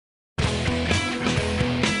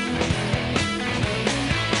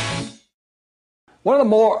One of the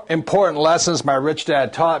more important lessons my rich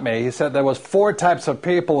dad taught me, he said there was 4 types of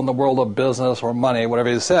people in the world of business or money,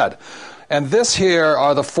 whatever he said. And this here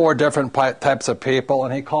are the 4 different types of people,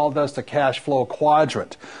 and he called this the cash flow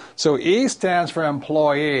quadrant. So E stands for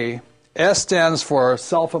employee, S stands for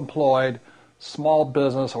self-employed, small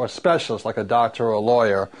business or specialist like a doctor or a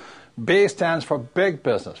lawyer. B stands for big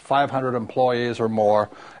business, 500 employees or more,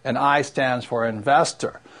 and I stands for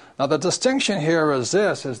investor. Now the distinction here is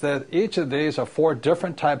this, is that each of these are 4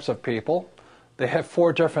 different types of people. They have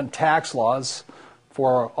 4 different tax laws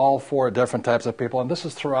for all 4 different types of people, and this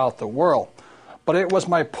is throughout the world. But it was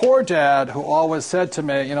my poor dad who always said to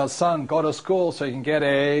me, you know, son, go to school so you can get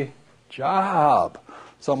a job.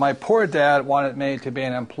 So my poor dad wanted me to be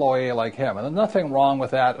an employee like him. And there's nothing wrong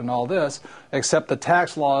with that and all this, except the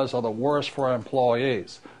tax laws are the worst for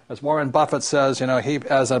employees. As Warren Buffett says, you know, he,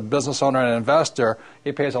 as a business owner and investor,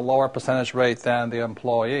 he pays a lower percentage rate than the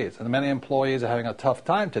employees. And many employees are having a tough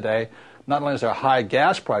time today. Not only is there high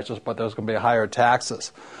gas prices, but there's going to be higher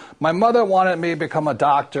taxes. My mother wanted me to become a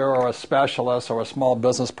doctor or a specialist or a small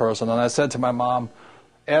business person. And I said to my mom,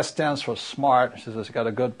 S stands for smart. She says, you got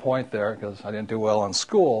a good point there, because I didn't do well in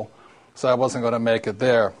school, so I wasn't going to make it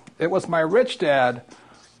there. It was my rich dad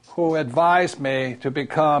who advised me to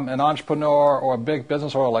become an entrepreneur or a big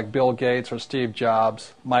business owner like Bill Gates or Steve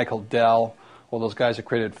Jobs, Michael Dell, all those guys who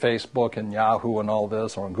created Facebook and Yahoo and all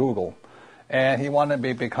this, or Google. And he wanted me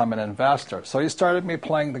to become an investor. So he started me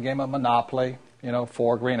playing the game of Monopoly, you know,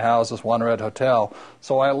 4 greenhouses, 1 red hotel.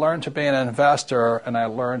 So I learned to be an investor and I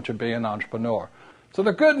learned to be an entrepreneur. So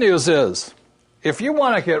the good news is, if you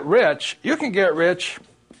want to get rich, you can get rich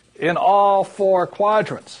in all 4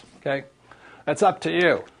 quadrants, okay? That's up to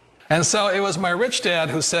you. And so it was my rich dad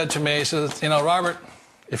who said to me, he says, you know, Robert,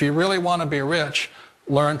 if you really want to be rich,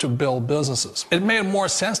 learn to build businesses. It made more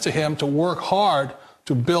sense to him to work hard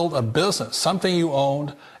to build a business, something you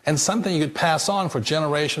owned and something you could pass on for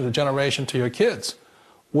generation to generation to your kids.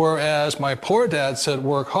 Whereas my poor dad said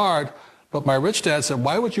work hard, but my rich dad said,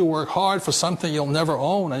 why would you work hard for something you'll never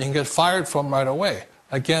own and you can get fired from right away?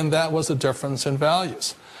 Again, that was the difference in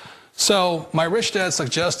values. So my rich dad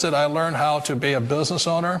suggested I learn how to be a business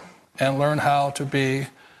owner and learn how to be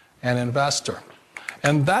an investor.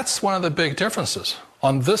 And that's one of the big differences.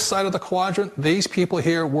 On this side of the quadrant, these people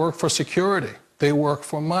here work for security. They work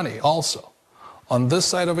for money also. On this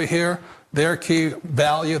side over here, their key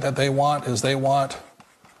value that they want is they want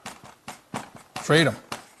freedom.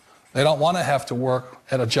 They don't want to have to work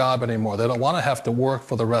at a job anymore. They don't want to have to work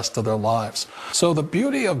for the rest of their lives. So the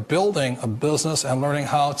beauty of building a business and learning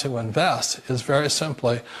how to invest is very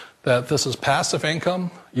simply that this is passive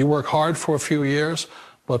income. You work hard for a few years,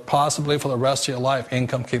 but possibly for the rest of your life,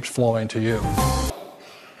 income keeps flowing to you.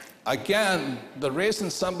 Again, the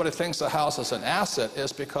reason somebody thinks a house is an asset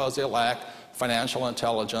is because they lack financial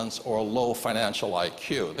intelligence or low financial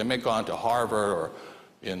IQ. They may have gone to Harvard or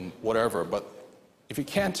in whatever, but if you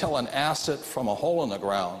can't tell an asset from a hole in the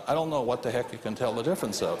ground, I don't know what the heck you can tell the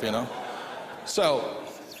difference of, you know? So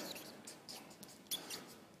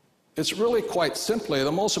it's really quite simply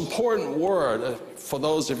the most important word, for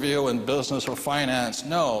those of you in business or finance,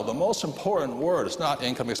 know the most important word is not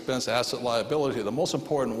income, expense, asset, liability. The most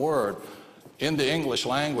important word in the English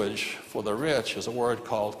language for the rich is a word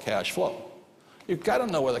called cash flow. You've got to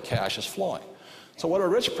know where the cash is flowing. So what a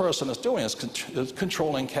rich person is doing is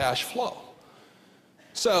controlling cash flow.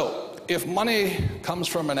 So if money comes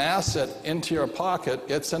from an asset into your pocket,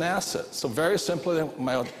 it's an asset. So very simply, when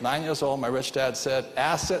I was 9 years old, my rich dad said,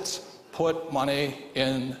 assets put money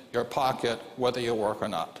in your pocket whether you work or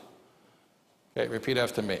not. Okay, repeat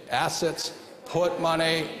after me. Assets put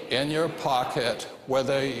money in your pocket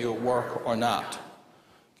whether you work or not.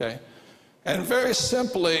 Okay? And very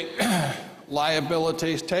simply,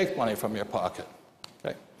 liabilities take money from your pocket.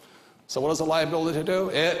 Okay? So what does a liability do?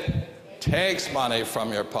 It takes money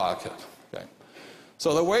from your pocket. Okay?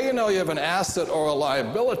 So the way you know you have an asset or a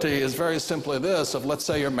liability is very simply this. If let's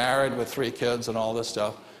say you're married with 3 kids and all this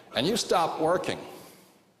stuff, and you stop working,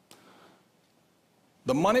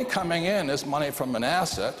 the money coming in is money from an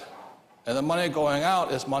asset, and the money going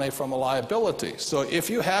out is money from a liability. So if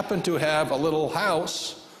you happen to have a little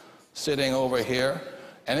house sitting over here,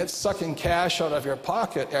 and it's sucking cash out of your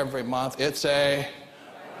pocket every month, it's a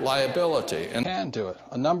liability. And can do it.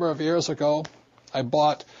 A number of years ago, I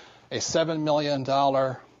bought a $7 million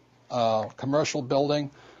commercial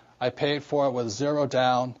building. I paid for it with 0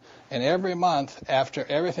 down. And every month, after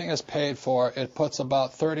everything is paid for, it puts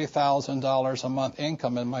about $30,000 a month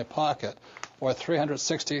income in my pocket, or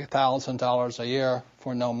 $360,000 a year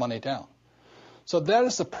for no money down. So that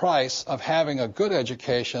is the price of having a good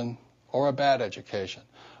education or a bad education.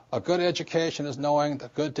 A good education is knowing the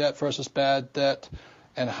good debt versus bad debt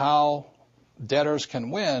and how debtors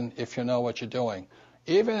can win if you know what you're doing.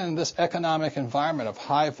 Even in this economic environment of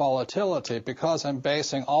high volatility, because I'm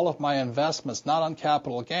basing all of my investments not on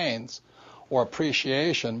capital gains or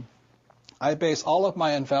appreciation, I base all of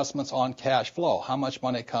my investments on cash flow, how much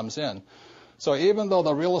money comes in. So even though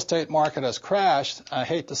the real estate market has crashed, I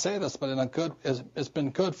hate to say this, but it's been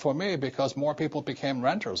good for me because more people became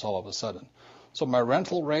renters all of a sudden. So my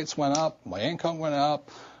rental rates went up, my income went up,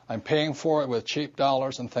 I'm paying for it with cheap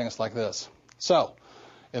dollars and things like this. So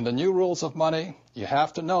in the new rules of money, you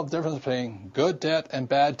have to know the difference between good debt and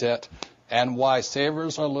bad debt and why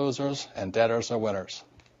savers are losers and debtors are winners.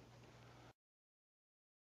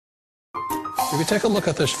 If you take a look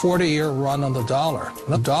at this 40-year run on the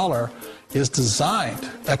dollar is designed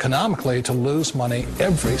economically to lose money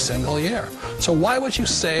every single year. So why would you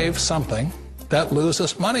save something that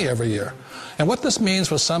loses money every year? And what this means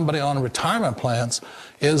for somebody on retirement plans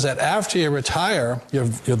is that after you retire,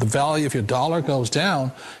 the value of your dollar goes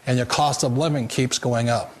down and your cost of living keeps going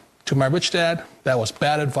up. To my rich dad, that was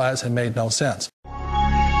bad advice and made no sense.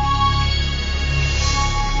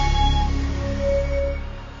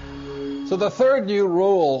 So the third new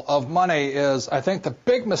rule of money is, I think the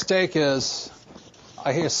big mistake is,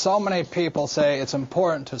 I hear so many people say it's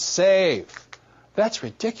important to save. That's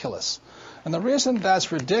ridiculous. And the reason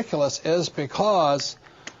that's ridiculous is because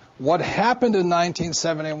what happened in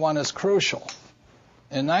 1971 is crucial.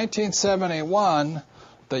 In 1971,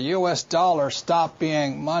 the U.S. dollar stopped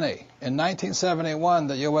being money. In 1971,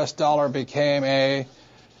 the U.S. dollar became a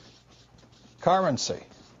currency.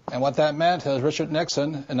 And what that meant is Richard Nixon,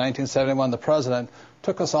 in 1971, the president,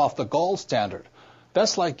 took us off the gold standard.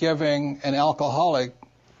 That's like giving an alcoholic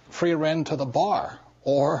free rein to the bar,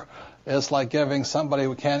 or it's like giving somebody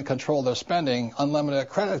who can't control their spending unlimited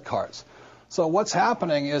credit cards. So what's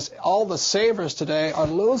happening is all the savers today are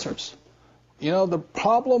losers. You know, the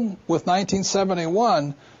problem with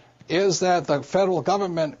 1971 is that the federal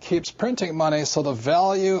government keeps printing money, so the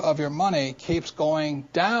value of your money keeps going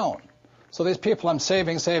down. So these people, I'm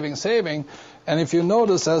saving, and if you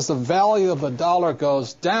notice, as the value of the dollar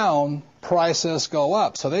goes down, prices go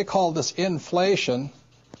up. So they call this inflation.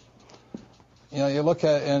 You know, you look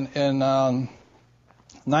at in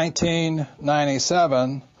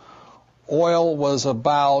 1997, oil was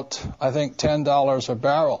about, I think, $10 a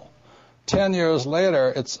barrel. 10 years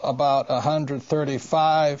later, it's about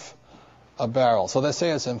 $135 a barrel. So they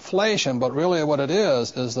say it's inflation, but really what it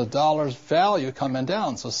is the dollar's value coming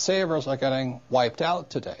down. So savers are getting wiped out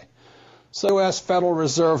today. So the U.S. Federal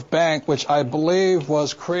Reserve Bank, which I believe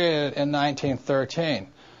was created in 1913.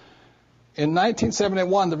 In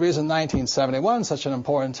 1971, the reason 1971 is such an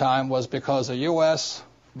important time was because the U.S.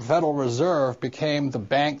 Federal Reserve became the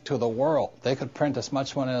bank to the world. They could print as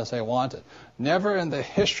much money as they wanted. Never in the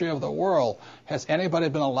history of the world has anybody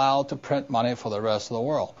been allowed to print money for the rest of the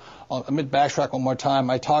world. Let me backtrack one more time.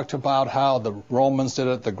 I talked about how the Romans did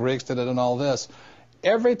it, the Greeks did it, and all this.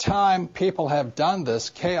 Every time people have done this,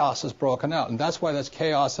 chaos has broken out, and that's why there's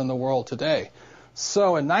chaos in the world today.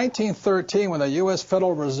 So in 1913, when the U.S.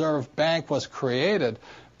 Federal Reserve Bank was created,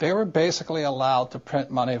 they were basically allowed to print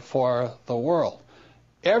money for the world.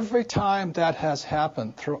 Every time that has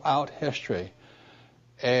happened throughout history,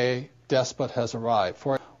 a despot has arrived.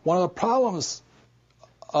 One of the problems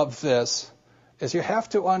of this is you have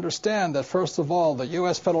to understand that, first of all, the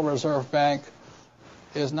U.S. Federal Reserve Bank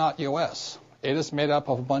is not U.S. It is made up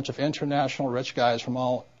of a bunch of international rich guys from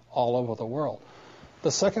all over the world.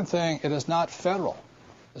 The second thing, it is not federal.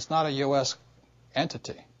 It's not a U.S.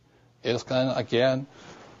 entity. It is, again,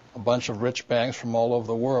 a bunch of rich banks from all over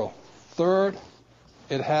the world. Third,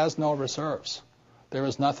 it has no reserves. There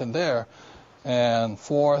is nothing there. And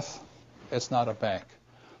fourth, it's not a bank.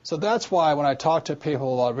 So that's why when I talk to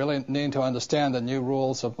people about really needing to understand the new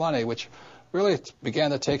rules of money, which really began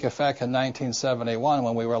to take effect in 1971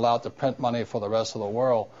 when we were allowed to print money for the rest of the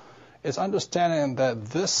world, is understanding that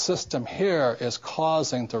this system here is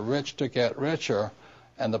causing the rich to get richer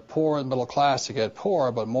and the poor and middle class to get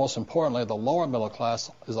poorer, but most importantly, the lower middle class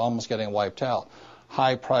is almost getting wiped out.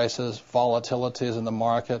 High prices, volatilities in the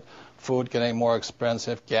market, food getting more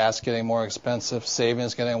expensive, gas getting more expensive,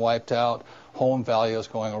 savings getting wiped out, home values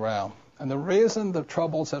going around. And the reason the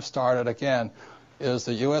troubles have started, again, is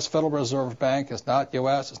the U.S. Federal Reserve Bank is not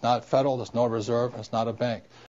U.S., it's not federal, there's no reserve, it's not a bank.